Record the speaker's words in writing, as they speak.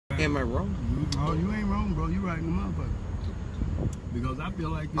Am I wrong? Oh, you ain't wrong, bro. You right in the motherfucker. Because I feel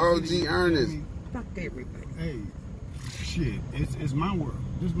like OG Ernest. Fuck everybody. Hey, shit, it's my world.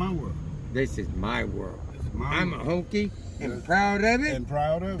 This is my world. This is my world. I'm a world. honky and proud of it. And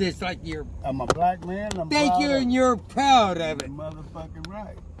proud of it. Just like you're. I'm a black man. I'm Thank proud you, of and it. you're proud of it. You're motherfucking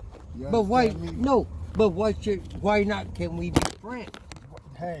right. You But why? understand me? No. But why not? Can we be friends?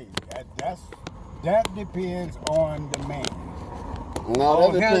 Hey, that depends on the man. No,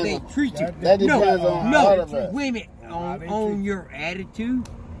 On that how depends they on, treat you. that depends on all of No, us. wait a minute. How they On treat your attitude,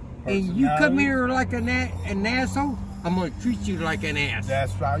 and you come Personality. here like an asshole, I'm gonna treat you like an ass.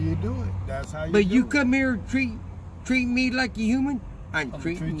 That's how you do it. That's how you But do you it. come here and treat me like a human, I'm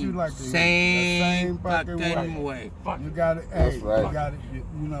treating treat you you like the same fucking fucking way. way. You got it. That's Hey, right. you got it.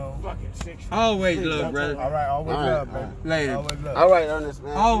 You know. Always love, brother. All right, always All right, love, baby. Later. Always love. All right, Ernest,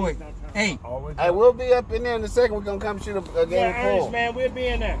 man. Always. Hey. Always Hey, love. we'll be up in there in a second. We're gonna come shoot a game Yeah, of pool. Ernest, man, we'll be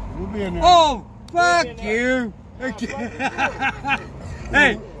in there. We'll be in there. Oh, fuck Maybe you.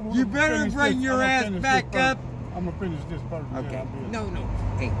 Hey, you better Finish bring this. your I'ma ass finish back this up. first. I'm gonna finish this first. and then Okay. I'll be in. No.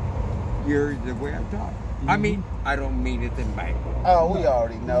 Hey, you're the way I talk. I mean, I don't mean it in bad. Oh, we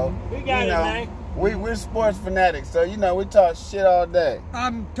already know. We got You it, know, man. We're sports fanatics, so you know we talk shit all day.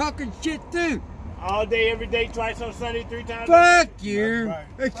 I'm talking shit too. All day, every day, twice on Sunday, 3 times. Fuck you.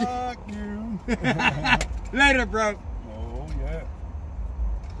 That's right. Fuck you. Later, bro. Oh yeah.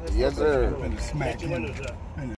 Yes, sir. Smack Get your him. windows up.